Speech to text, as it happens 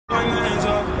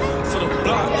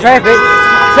Traffic.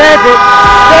 Traffic.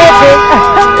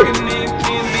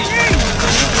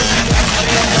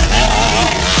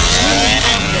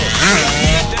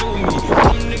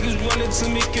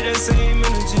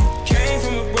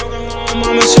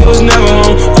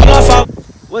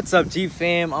 What's up, G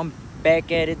fam? I'm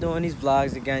back at it doing these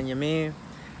vlogs again, you mean?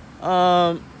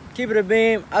 Keep it a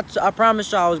beam. I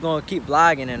promised y'all I was gonna keep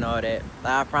vlogging and all that.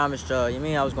 Like, I promised y'all, you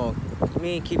mean I was gonna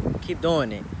keep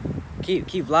doing it.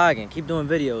 Keep vlogging, keep doing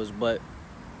videos. But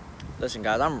listen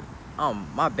guys, I'm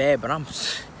my bad, but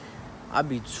I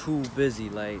be too busy.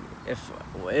 Like, if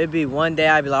it'd be one day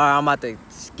I'd be like, all right, I'm about to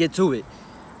get to it.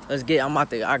 I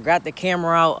got the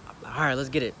camera out. All right, let's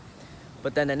get it.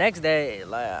 But then the next day,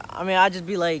 like, I mean, I just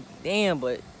be like, damn,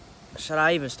 but should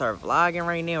I even start vlogging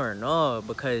right now or no?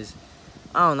 Because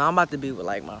I don't know, I'm about to be with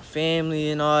like my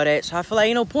family and all that. So I feel like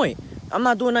ain't no point. I'm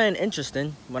not doing nothing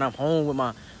interesting when I'm home with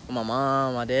my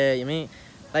mom, my dad, you mean?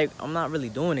 Like, I'm not really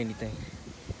doing anything.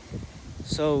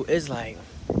 So it's like,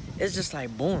 it's just like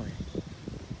boring.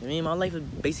 You mean, my life is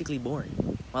basically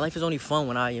boring. My life is only fun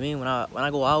when I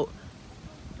go out.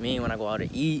 You mean, when I go out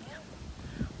to eat,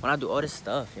 when I do all this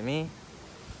stuff, you mean?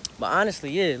 But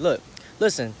honestly, yeah, look,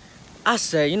 listen, I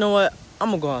said, you know what?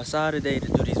 I'm gonna go outside today to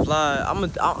do these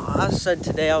vlogs. I said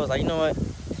today, I was like, you know what?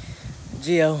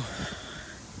 Gio,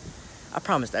 I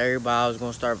promised everybody I was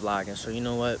gonna start vlogging. So you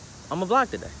know what? I'm gonna vlog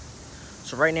today.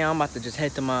 So right now I'm about to just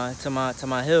head to my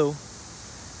hill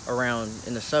around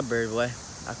in the suburbs way.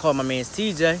 I called my man's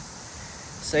TJ.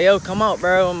 Say, yo, come out,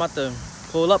 bro. I'm about to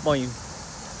pull up on you.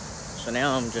 So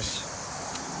now I'm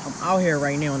out here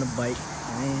right now on the bike,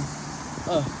 man.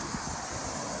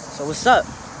 So what's up?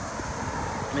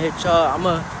 I'm gonna hit y'all.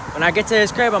 When I get to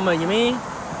his crib, you mean,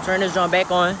 turn this joint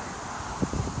back on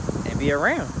and be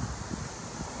around.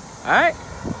 All right?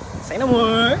 Say no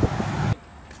more.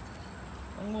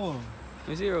 Young boy. Let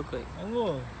me see real quick. Young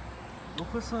boy. Go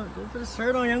put a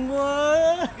shirt on, young boy.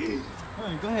 All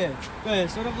right, go ahead.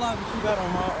 Show the vlog what you got on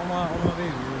my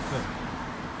baby real quick.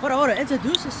 Hold on.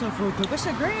 Introduce yourself real quick. What's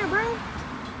your gram, bro?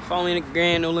 Follow me in the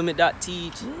gram,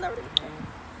 nolimit.teach.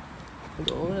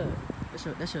 Go ahead.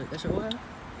 That's your oil? Yeah.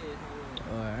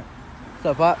 Alright. What's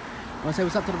up, Pop? Wanna say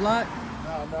what's up to the vlog?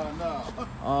 No.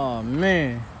 Oh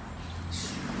man.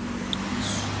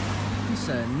 He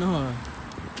said no.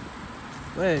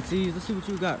 Go ahead, Tease. Let's see what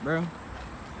you got, bro.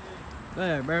 Go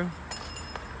ahead, bro.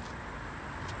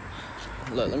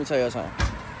 Look, let me tell y'all something.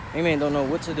 My man don't know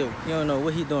what to do. He don't know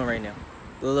what he doing right now.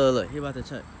 Look. He about to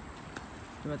check.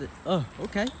 Oh,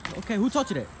 okay. Who taught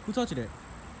you that? Who taught you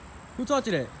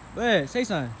that? Go ahead, say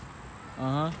something.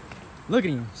 Look at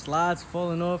him. Slides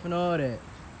falling off and all that.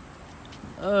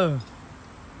 Ooh.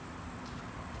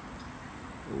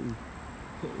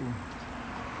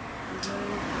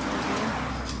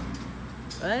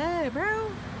 Hey, bro.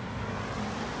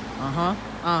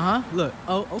 Look.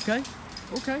 Oh, okay.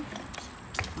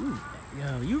 Ooh.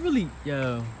 Yo, you really,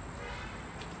 yo.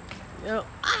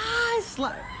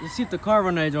 Slide. You see if the car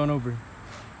run that joint over.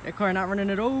 That car not running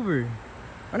it over.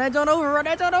 Run that joint over. Run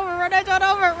it.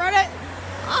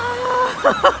 Oh.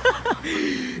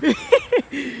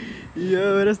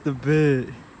 Yo, that's the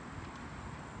bed.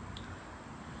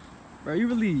 Bro, you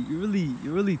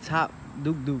really top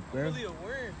Duke, bro.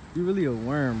 You really a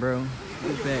worm, bro.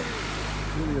 Look at that.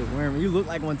 You really a worm. You look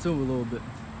like one too a little bit.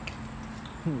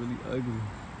 Really ugly.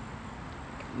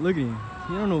 Look at him.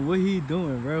 He don't know what he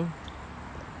doing, bro.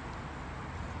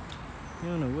 You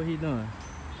don't know what he doing.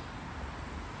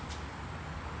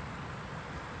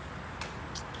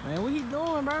 Man, what he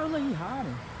doing, bro? Look, he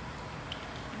hiding.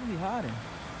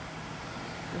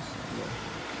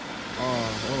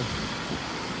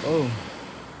 Oh.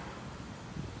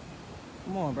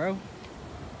 Come on, bro.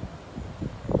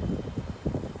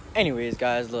 Anyways,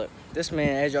 guys, look. This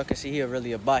man, as y'all can see, he not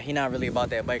really about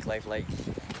that bike life. Like,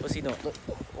 what's he doing? Look.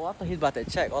 Oh, I thought he was about to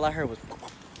check. All I heard was...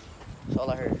 That's all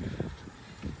I heard.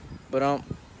 But,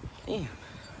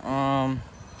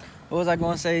 what was I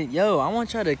gonna say? Yo, I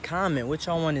want y'all to comment what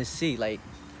y'all want to see. Like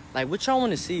what y'all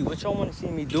want to see. What y'all want to see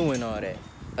me doing all that.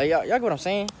 Like, y'all get what I'm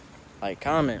saying? Like,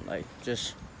 comment. Like,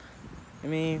 just,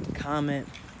 comment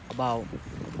about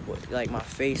what, like, my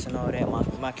face and all that.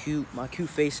 My cute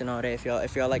face and all that.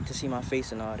 If y'all like to see my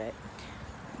face and all that.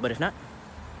 But if not,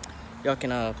 y'all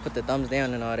can put the thumbs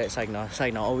down and all that. It's like no,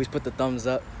 always put the thumbs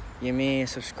up. You mean,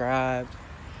 subscribe.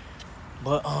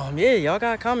 But yeah, y'all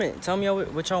gotta comment. Tell me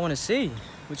what y'all want to see.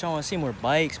 What y'all want to see? More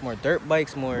bikes, more dirt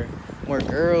bikes, more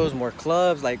girls, more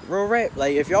clubs, like real rap.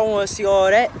 Like, if y'all want to see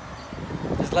all that,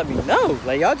 just let me know.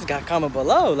 Like, y'all just gotta comment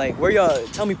below. Like, where y'all,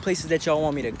 tell me places that y'all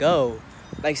want me to go.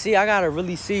 Like, see, I gotta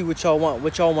really see what y'all want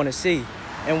to see,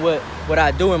 and what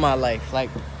I do in my life. Like,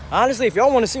 Honestly, if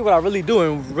y'all want to see what I really do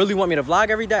and really want me to vlog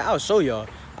every day, I'll show y'all.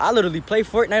 I literally play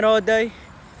Fortnite all day,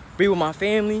 be with my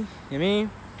family, you know what I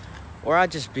mean? Or I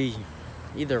just be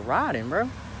either riding, bro.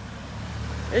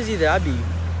 It's either I be, you know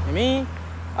what I mean?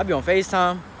 I be on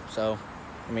FaceTime, so,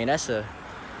 I mean, that's a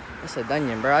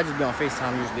dungeon, bro. I just be on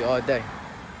FaceTime usually all day.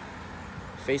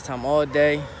 FaceTime all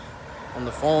day, on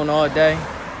the phone all day,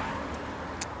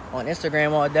 on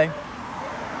Instagram all day.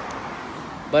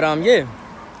 But, yeah.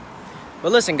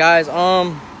 But listen, guys,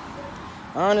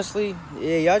 honestly,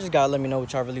 yeah, y'all just gotta let me know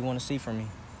what y'all really want to see from me.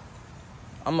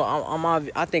 I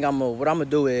think what I'm gonna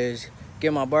do is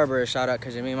give my barber a shout out,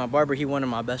 because I mean, my barber, he one of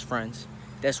my best friends.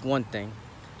 That's one thing.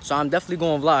 So I'm definitely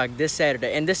gonna vlog this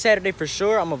Saturday, and this Saturday for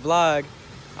sure I'm gonna vlog.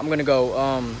 I'm gonna go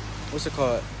what's it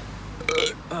called?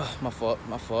 My fault.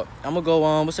 I'm gonna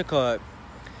go what's it called?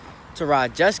 To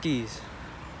ride jet skis,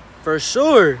 for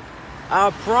sure.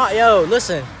 Yo,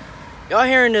 listen, y'all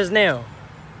hearing this now?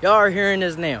 Y'all are hearing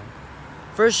this now.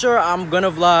 For sure, I'm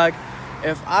gonna vlog.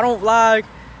 If I don't vlog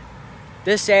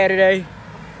this Saturday,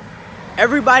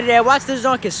 everybody that watch this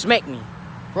joint can smack me,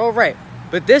 bro. Right?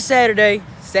 But this Saturday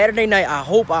night, I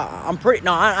hope I know I'm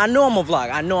gonna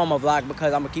vlog. I know I'm gonna vlog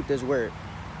because I'm gonna keep this word.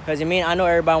 Cause I mean, I know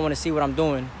everybody want to see what I'm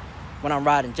doing when I'm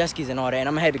riding jet skis and all that, and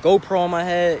I'm gonna have the GoPro on my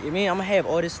head. You mean I'm gonna have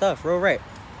all this stuff, real right?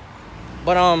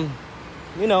 But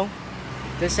you know,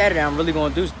 this Saturday I'm really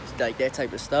gonna do like that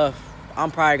type of stuff. I'm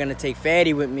probably gonna take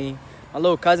Fatty with me. My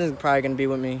little cousin's probably gonna be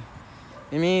with me. You know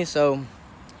what I mean? So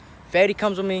Fatty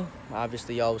comes with me.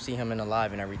 Obviously, y'all will see him in the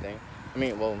live and everything. I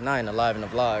mean, well, not in the live, in the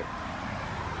vlog.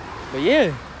 But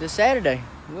yeah, this Saturday,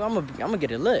 I'm gonna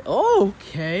get it lit. Oh,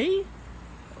 okay.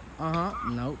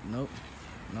 Nope.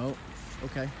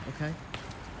 Okay.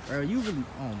 Bro, you really,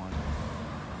 oh my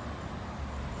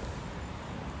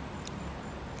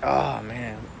God. Oh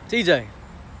man, TJ,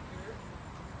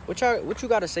 what you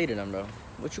gotta say to them, bro?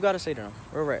 What you gotta say to them?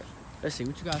 Real rap. Let's see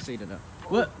what you gotta say to them.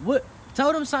 What?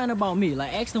 Tell them something about me.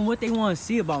 Like, ask them what they want to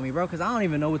see about me, bro. Cause I don't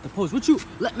even know what to post.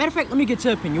 Matter of fact, let me get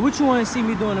your opinion. What you want to see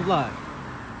me doing the vlog?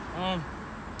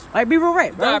 Like, be real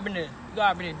rap, bro. You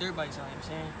gotta bring the dirt bikes out, you know what I'm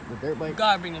saying? The dirt bikes? You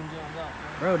gotta bring them Jones out,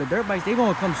 bro. The dirt bikes, they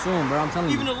gonna come soon, bro. I'm telling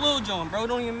you. Even the little John, bro,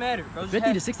 don't even matter, bro.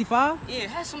 50 to 65? Yeah,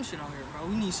 have some shit out here, bro.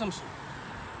 We need some shit.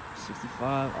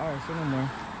 65. All right, say no more.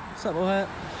 What's up, old hat?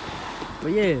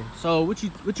 But yeah, so what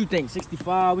you think?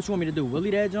 65? What you want me to do?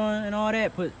 Willie that joint and all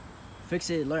that?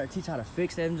 Fix it, teach how to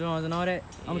fix them joints and all that.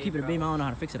 I'm gonna keep it a beam. I don't know how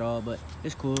to fix it all, but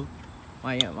it's cool.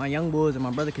 My young boys and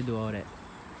my brother can do all that.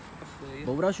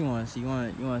 But what else you want to see? You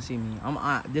want to see me?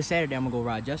 This Saturday I'm gonna go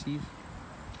ride jet skis. You know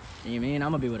what I mean?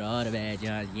 I'm gonna be with all the bad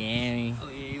joints. Yeah, oh yeah,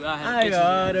 you gotta have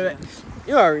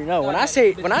you already know. When I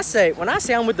say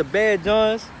I'm with the bad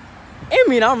joints, it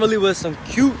mean I'm really with some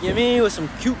cute. You know what I mean? With some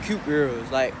cute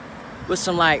girls, like with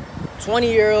some like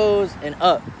 20-year-olds and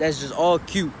up. That's just all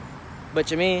cute. But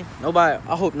you mean nobody?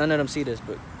 I hope none of them see this,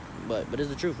 but it's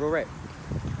the truth, real right.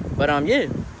 But yeah.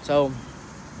 So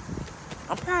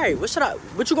I'm probably. What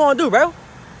you gonna do, bro?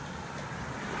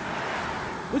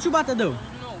 What you about to do? I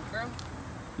don't know, bro.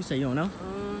 You say you don't know?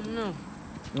 No.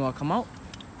 You wanna come out?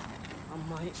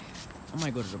 I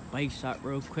might go to the bike shop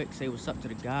real quick. Say what's up to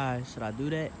the guys. Should I do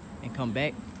that and come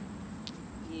back?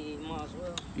 Yeah, might as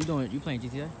well. You playing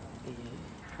GTA?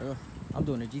 Yeah. I'm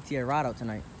doing a GTA ride out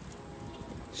tonight.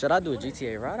 Should I do a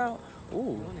GTA ride out?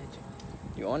 Ooh.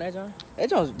 You on that, John?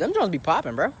 Them Jones be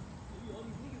popping, bro.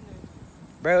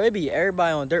 Bro, it be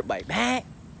everybody on dirt bike. Back.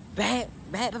 You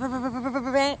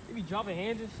be dropping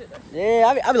hands and shit?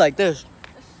 Yeah, I be like this.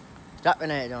 Dropping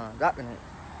that, John. Dropping it.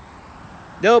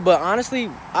 Yo, but honestly,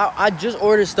 I just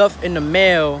ordered stuff in the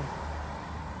mail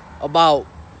about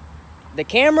the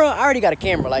camera. I already got a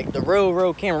camera, like the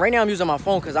real camera. Right now I'm using my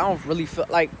phone because I don't really feel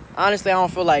like, honestly, I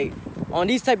don't feel like, on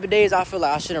these type of days, I feel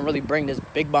like I shouldn't really bring this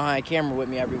big behind camera with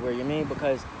me everywhere, you know what I mean?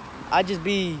 Because I just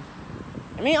be,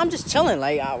 I'm just chilling.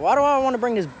 Like, why do I want to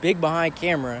bring this big behind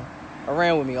camera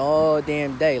around with me all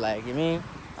damn day? Like, you know what I mean?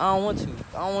 I don't want to.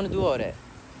 I don't want to do all that.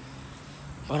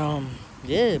 But,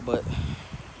 yeah, but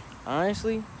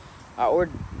honestly, I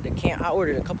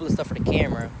ordered a couple of stuff for the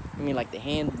camera. I mean, like the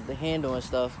handle and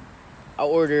stuff. I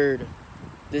ordered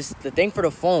the thing for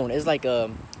the phone. It's like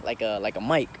a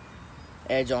mic.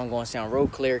 That joint gonna sound real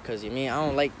clear, cause I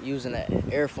don't like using the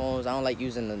earphones. I don't like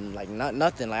using the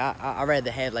nothing. Like I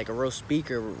rather have like a real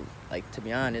speaker. Like, to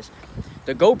be honest,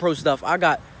 the GoPro stuff I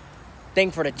got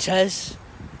thing for the chest,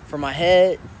 for my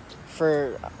head,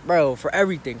 for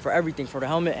everything, for the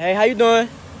helmet. Hey, how you doing?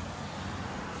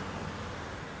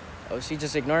 Oh, she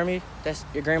just ignored me? That's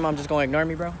your grandma just gonna ignore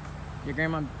me, bro? Your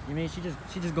grandma,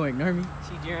 she just gonna ignore me?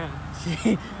 She drowned.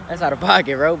 That's out of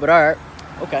pocket, bro, but alright.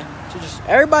 Okay. So just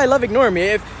everybody love ignoring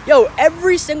me.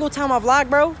 Every single time I vlog,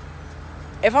 bro,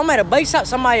 if I'm at a bike shop,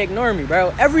 somebody ignore me,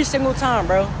 bro. Every single time,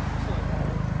 bro.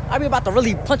 I be about to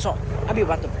really punch on. I be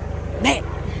about to, man.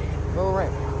 Bro,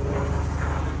 right.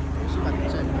 She about to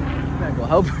check. You gotta go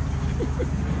help her.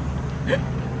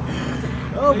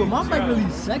 Oh, but my bike really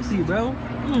sexy, bro.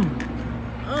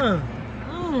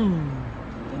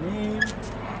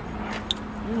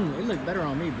 It look better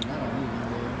on me, but not on you,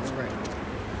 man. All right.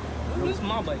 This is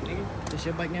my bike, nigga. This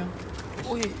your bike now?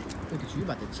 Oh yeah. Look at you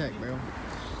about to check, bro.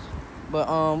 But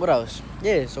what else?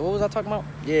 Yeah. So what was I talking about?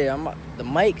 Yeah, the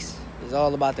mics is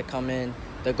all about to come in.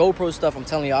 The GoPro stuff, I'm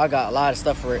telling you, I got a lot of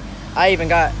stuff for it. I even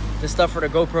got the stuff for the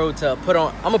GoPro to put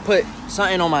on. I'm gonna put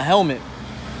something on my helmet.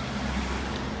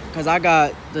 Cause I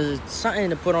got something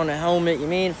to put on the helmet. You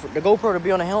mean for the GoPro to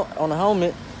be on the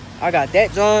helmet? I got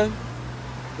that, John.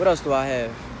 What else do I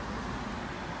have?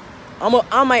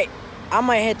 I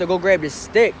might have to go grab this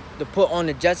stick to put on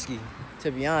the jet ski.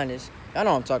 To be honest, y'all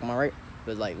know what I'm talking about, right?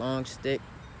 But like long stick,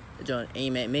 the John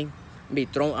aim at me. I'm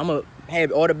gonna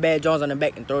have all the bad Johns on the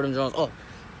back and throw them Johns up.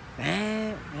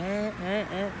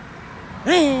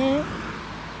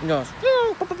 Johns.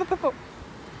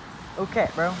 Okay,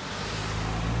 bro.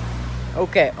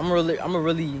 Okay, I'm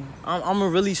gonna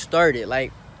really start it.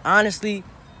 Like, honestly,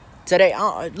 today,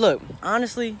 look,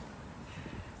 honestly,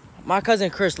 my cousin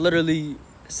Chris literally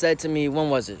said to me, when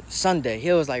was it? Sunday.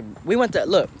 He was like,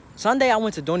 Sunday I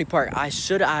went to Donny Park. I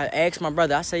asked my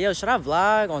brother, I said, yo, should I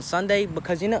vlog on Sunday?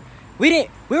 Because, you know,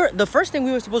 the first thing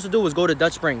we were supposed to do was go to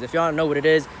Dutch Springs. If y'all don't know what it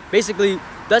is, basically,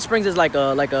 Dutch Springs is like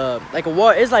a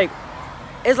water, it's like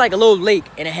a little lake,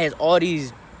 and it has all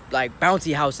these, like,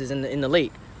 bouncy houses in the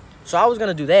lake. So I was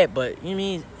gonna do that, but you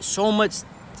mean so much.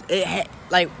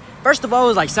 Like, first of all, it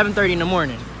was like 7:30 in the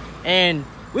morning, and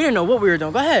we didn't know what we were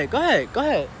doing. Go ahead,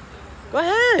 bro.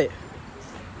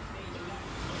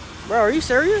 Are you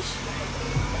serious?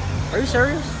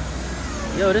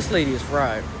 Yo, this lady is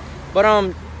fried.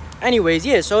 But anyways,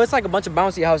 yeah. So it's like a bunch of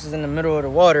bouncy houses in the middle of the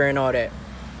water and all that.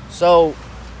 So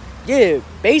yeah,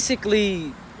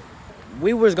 basically,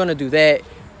 we was gonna do that,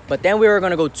 but then we were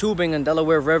gonna go tubing in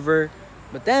Delaware River.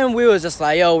 But then we was just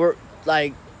like, yo, we're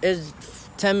like, it's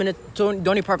 10 minutes,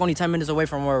 Donny Park only 10 minutes away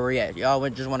from where we're at. Y'all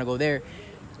just want to go there.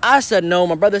 I said no.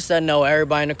 My brother said no.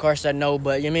 Everybody in the car said no.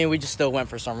 But, you mean, we just still went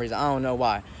for some reason. I don't know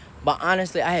why. But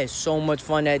honestly, I had so much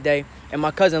fun that day. And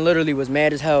my cousin literally was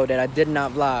mad as hell that I did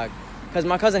not vlog. Because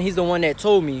my cousin, he's the one that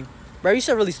told me, bro, you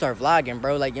should really start vlogging,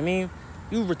 bro. Like, you mean,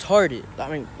 you retarded. I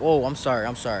mean, whoa, I'm sorry.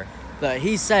 Like,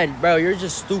 he said, bro, you're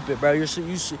just stupid, bro. You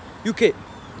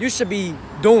should be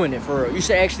doing it for real. You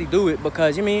should actually do it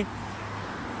because, you mean,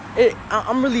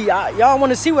 y'all want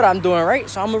to see what I'm doing, right?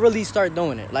 So I'm going to really start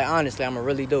doing it. Like, honestly, I'm going to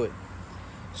really do it.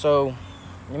 So,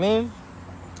 you mean,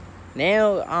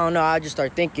 now, I don't know, I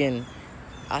started thinking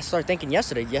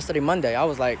yesterday, Monday, I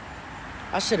was like,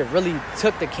 I should have really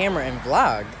took the camera and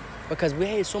vlogged because we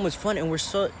had so much fun and we're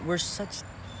such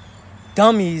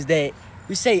dummies that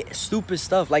we say stupid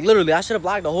stuff. Like, literally, I should have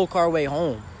vlogged the whole car way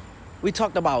home. We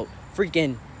talked about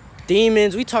freaking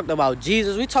demons. We talked about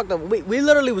Jesus. We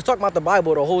literally was talking about the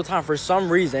Bible the whole time. For some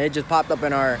reason, it just popped up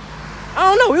in our, I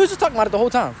don't know. We was just talking about it the whole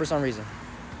time for some reason.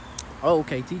 Oh,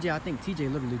 okay. I think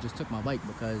TJ literally just took my bike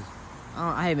because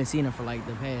I haven't seen him for like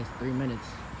the past 3 minutes.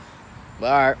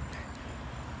 But all right.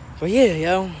 But yeah,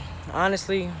 yo.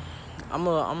 Honestly, I'm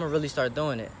gonna really start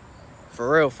doing it. For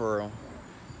real.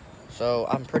 So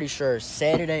I'm pretty sure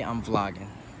Saturday I'm vlogging.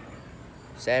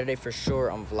 Saturday for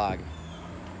sure I'm vlogging.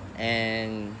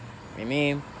 And I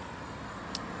mean,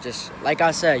 just like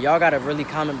I said, y'all gotta really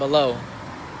comment below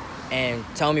and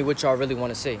tell me what y'all really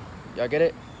want to see. Y'all get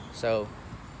it? So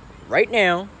right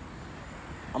now,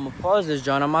 I'm gonna pause this,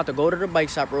 John. I'm about to go to the bike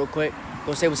shop real quick.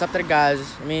 Go say what's up to the guys.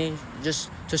 I mean, just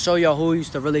to show y'all who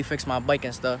used to really fix my bike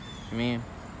and stuff. I mean,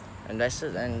 and that's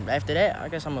it. And after that, I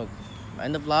guess I'm gonna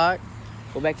end the vlog.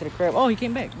 Go back to the crib. Oh, he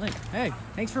came back. Look, hey,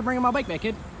 thanks for bringing my bike back,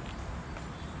 kid.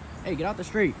 Hey, get out the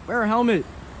street. Wear a helmet.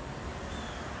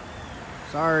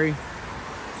 Sorry.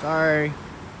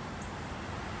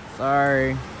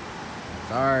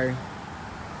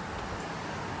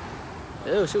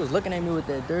 Ew, she was looking at me with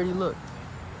that dirty look.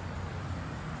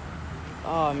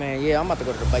 Oh, man, yeah, I'm about to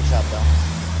go to the bike shop, though.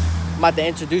 I'm about to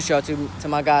introduce y'all to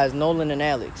my guys, Nolan and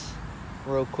Alex,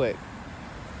 real quick.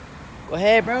 Go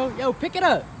ahead, bro. Yo, pick it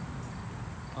up.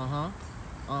 Go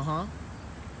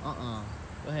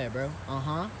ahead, bro.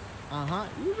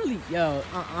 You really, yo,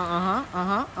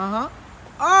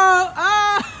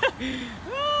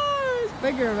 his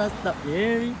finger messed up, you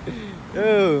hear me?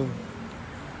 Yo.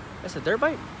 That's a dirt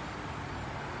bike?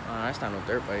 Oh, that's not no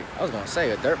dirt bike. I was gonna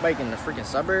say, a dirt bike in the freaking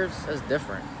suburbs? That's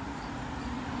different.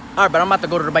 All right, but I'm about to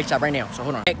go to the bike shop right now. So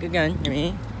hold on. Back again. You know what I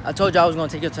mean? I told you I was gonna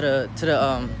take you to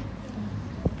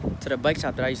the bike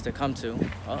shop that I used to come to.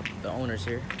 Oh, the owner's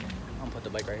here. I'm gonna put the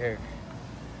bike right here.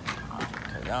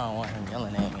 Cause I don't want him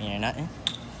yelling at me or nothing.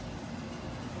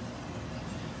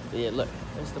 But yeah, look,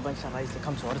 this is the bike shop I used to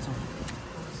come to all the time.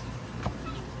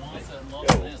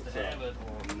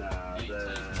 Nah,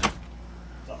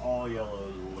 the all yellow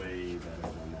is way better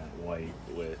than that white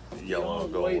with yellow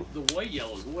gold. The white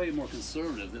yellow is way more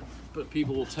conservative, but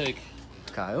people will take.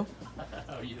 Kyle.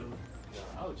 Oh, you.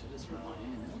 Ouch! I just hurt my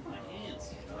hand. Look at my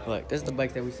hands. Look, this is the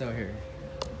bike that we sell here.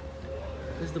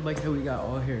 This is the bike that we got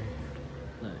all here.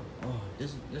 Look, oh,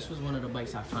 this was one of the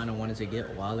bikes I kind of wanted to get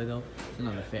a while ago. It's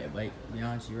another fat bike, to be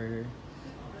honest with you, right here.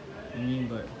 I mean,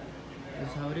 but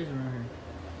that's how it is around here.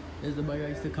 This is the bike I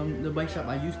used to come, the bike shop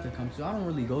I used to come to. I don't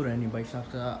really go to any bike shops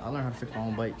because I learned how to fix my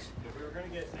own bikes.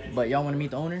 But y'all want to meet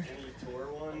the owner? Any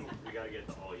tour one, we gotta get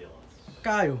the all yellows.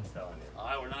 Kyle.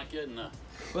 Alright, we're not getting that.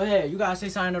 Go ahead, you guys say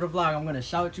something to the vlog. I'm gonna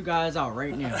shout you guys out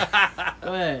right now.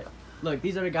 Go ahead. Look,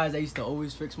 these are the guys that used to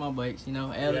always fix my bikes. You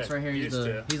know, Alex right here, he's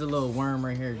a little worm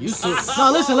right here. Used to.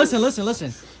 No, listen.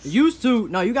 Used to.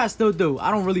 No, you guys still do. I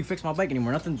don't really fix my bike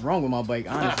anymore. Nothing's wrong with my bike,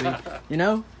 honestly. You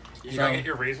know? You gotta get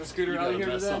your Razor scooter out of here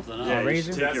today? Yeah, Razor? you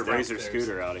should take your Razor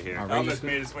scooter out of here. Almost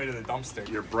made its way to the dumpster.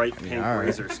 Your bright pink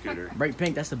Razor scooter. Bright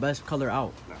pink, that's the best color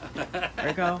out.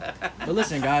 Right, Kyle? But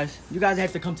listen, guys, you guys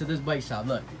have to come to this bike shop.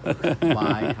 Look.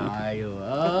 Why, Kyle?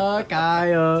 Oh,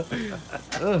 Kyle.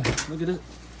 Look at this.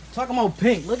 Talking about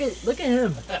pink. Look at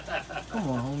him. Come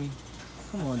on, homie.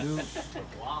 Come on, dude.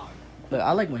 Look,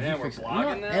 I like when he fixes it. You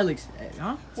know, Alex,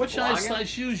 huh? What size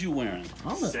shoes you wearing?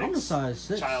 I'm a size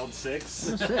 6. Child 6.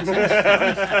 I'm a 6.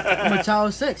 I'm a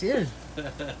child 6, yeah. I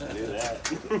knew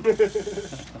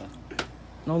that.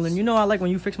 Nolan, you know I like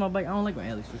when you fix my bike. I don't like when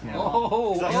Alex fixes my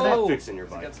bike. Stop fixing your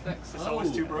bike. It's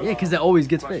always too broke. Yeah, because it always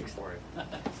gets fixed.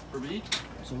 For me?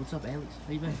 So what's up, Alex?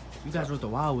 How you been? You guys rode the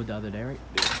Wildwood the other day, right?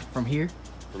 From here?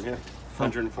 From here.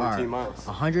 114 miles.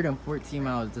 114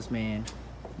 miles, this man.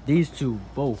 These two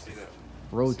both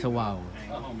rode to Wildwood.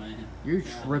 Oh, man. You're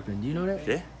tripping. Do you know that?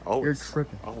 Yeah, always. You're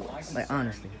tripping. Like,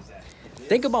 honestly.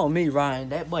 Think about me riding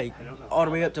that bike all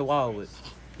the way up to Wildwood.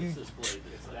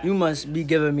 You must be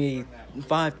giving me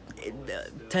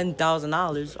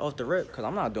 $10,000 off the rip, because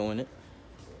I'm not doing it.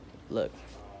 Look.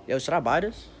 Yo, should I buy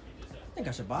this? I think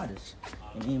I should buy this.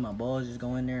 And me and my balls just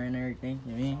go in there and everything.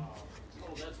 You know what I mean? Oh,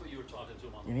 that's what you were talking to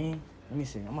him on. You know what I mean? Let me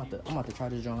see. I'm about to try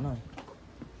this joint on.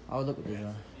 I'll look at this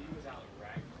joint.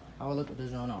 I'll look at this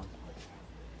joint on.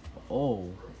 Oh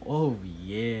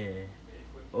yeah.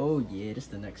 Oh yeah. This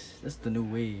the new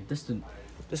wave. This the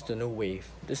new wave.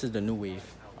 This is the new wave.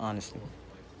 Honestly,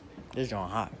 this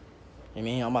joint hot. You know what I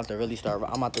mean? I'm about to really start.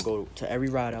 I'm about to go to every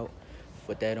ride out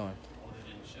with that on. You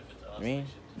know what I mean?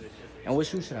 And what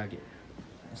shoes should I get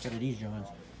instead of these joints?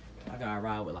 I gotta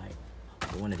ride with like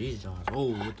one of these joints.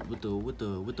 Oh, with the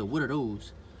what are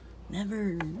those?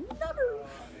 Never.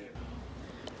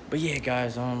 But yeah,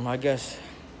 guys. I guess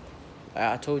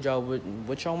I told y'all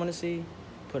what y'all want to see.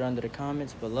 Put under the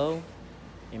comments below. You know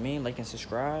what I mean? Like and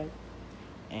subscribe.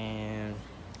 And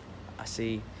I'll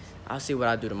see what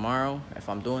I do tomorrow. If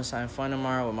I'm doing something fun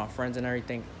tomorrow with my friends and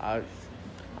everything, I'll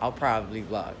probably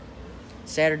vlog.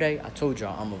 Saturday, I told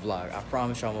y'all I'm a vlog. I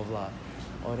promise y'all I'm a vlog.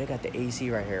 Oh, they got the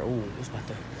AC right here. Oh, it's about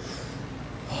to.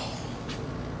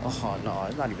 Oh no,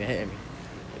 it's not even hitting me.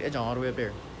 That joint all the way up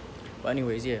there. But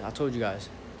anyways, yeah, I told you guys.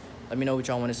 Let me know what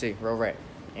y'all want to see. Real rap.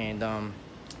 And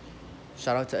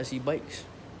shout out to SE Bikes.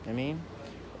 You know what I mean?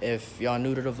 If y'all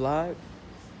new to the vlog,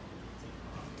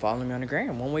 follow me on the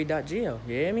gram. Onewaygio.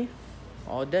 You hear me?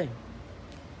 All day.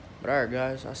 But alright,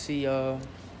 guys. I see y'all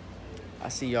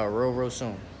real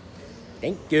soon.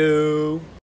 Thank you.